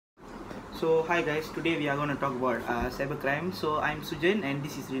So hi guys, today we are going to talk about cybercrime. So I'm Sujan and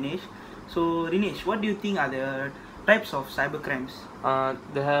this is Rinesh. So Rinesh, what do you think are the types of cybercrimes?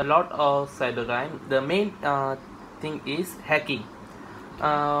 There are a lot of cybercrime. The main thing is hacking.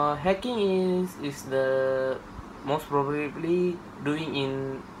 Hacking is the most probably doing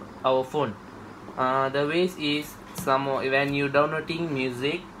in our phone. The ways is some when you downloading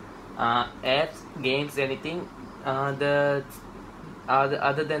music, apps, games, anything. The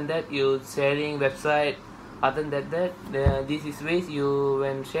other than that, you sharing website. Other than that, this is ways you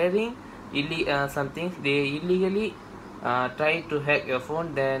when sharing something they illegally try to hack your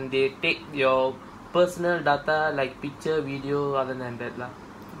phone. Then they take your personal data like picture, video. Other than that lah.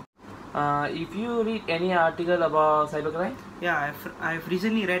 If you read any article about cybercrime, Yeah, I've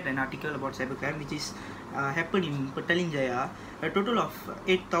recently read an article about cybercrime which is happened in Petalinjaya. A total of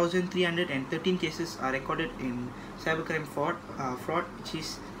 8,313 cases are recorded in cybercrime fraud, which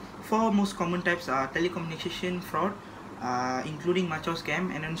is four most common types are telecommunication fraud, including macho scam,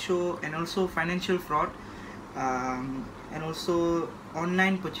 and also financial fraud, and also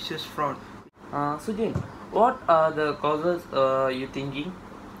online purchases fraud. Sujin, what are the causes you thinking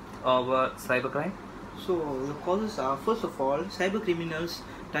of cybercrime? So the causes are, first of all, cyber criminals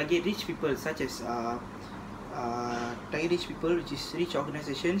target rich people such as which is rich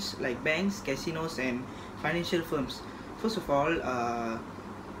organizations like banks, casinos, and financial firms. First of all,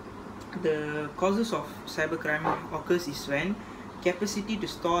 the causes of cybercrime occurs is when capacity to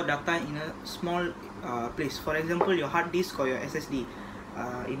store data in a small place. For example, your hard disk or your SSD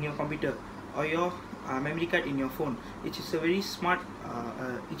in your computer, or your memory card in your phone, which is a very smart,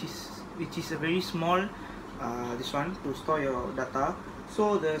 which is a very small this one to store your data.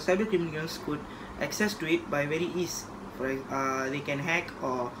 So the cyber criminals could access to it by very ease. They can hack,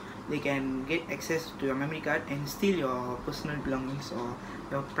 or they can get access to your memory card and steal your personal belongings or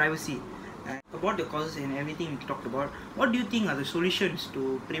your privacy. About the causes and everything we talked about, what do you think are the solutions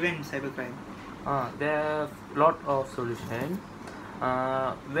to prevent cybercrime? There are lot of solution.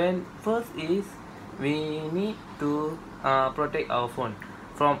 When first is we need to protect our phone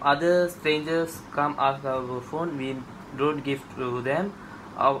from other strangers come ask our phone. We don't give to them.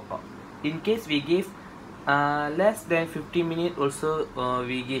 In case we give less than 50 minutes also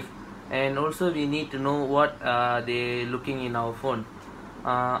we give, and also we need to know what they looking in our phone.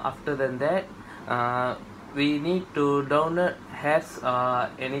 After than that, we need to download apps,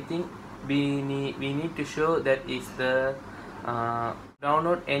 anything. We need to show that is the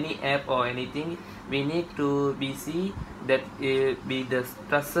download any app or anything. We need to be see that it be the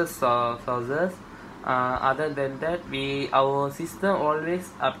trusted sources. Other than that, our system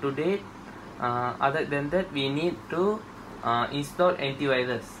always up to date. Other than that, we need to install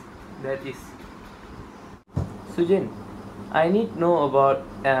antivirus. That is. Sujin, I need to know about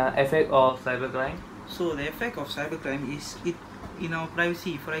effect of cybercrime. So the effect of cybercrime is it in our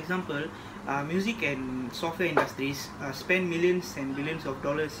privacy. For example, music and software industries spend millions and billions of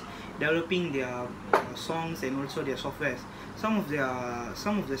dollars developing their songs and also their softwares. Some of the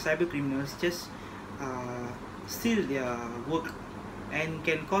cyber criminals just steal their work and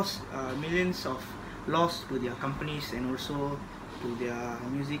can cause millions of loss to their companies and also to their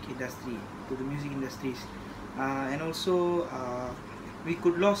music industries, and also we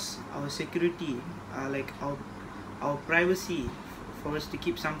could lose our security, like our privacy. For us to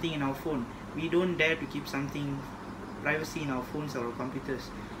keep something in our phone, we don't dare to keep something privacy in our phones or our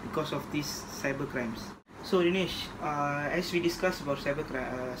computers because of these cyber crimes. So Rinesh, as we discussed about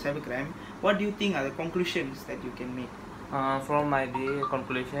cybercrime, what do you think are the conclusions that you can make? From my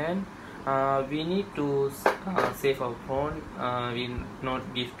conclusion, we need to save our phone. We not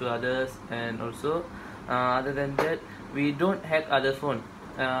give to others, and also other than that, we don't hack other phone.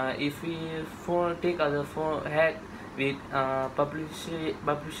 If we take other phone hack, we publish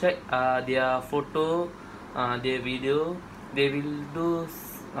their photo, their video. They will do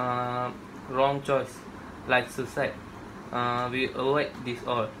wrong choice like suicide. We avoid this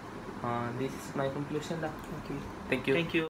all. This is my conclusion lah. Okay. Thank you. Thank you.